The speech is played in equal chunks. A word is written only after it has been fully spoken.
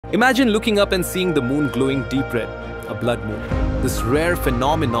Imagine looking up and seeing the moon glowing deep red, a blood moon. This rare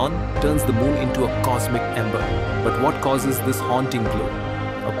phenomenon turns the moon into a cosmic ember. But what causes this haunting glow?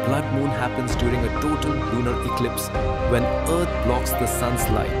 A blood moon happens during a total lunar eclipse when Earth blocks the sun's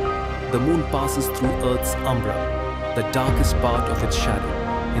light. The moon passes through Earth's Umbra, the darkest part of its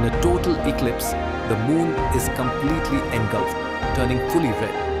shadow. In a total eclipse, the moon is completely engulfed, turning fully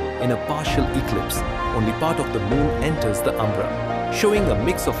red. In a partial eclipse, only part of the moon enters the umbra, showing a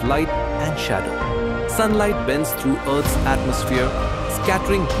mix of light and shadow. Sunlight bends through Earth's atmosphere,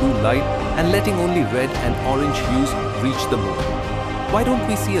 scattering blue light and letting only red and orange hues reach the moon. Why don't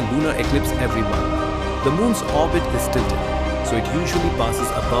we see a lunar eclipse every month? The moon's orbit is tilted, so it usually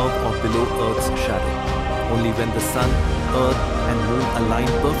passes above or below Earth's shadow. Only when the sun, Earth and moon align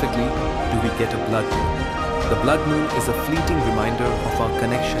perfectly do we get a blood moon. The blood moon is a fleeting reminder of our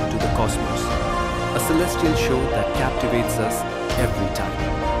connection to the cosmos, a celestial show that captivates us every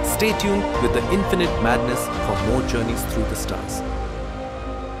time. Stay tuned with the infinite madness for more journeys through the stars.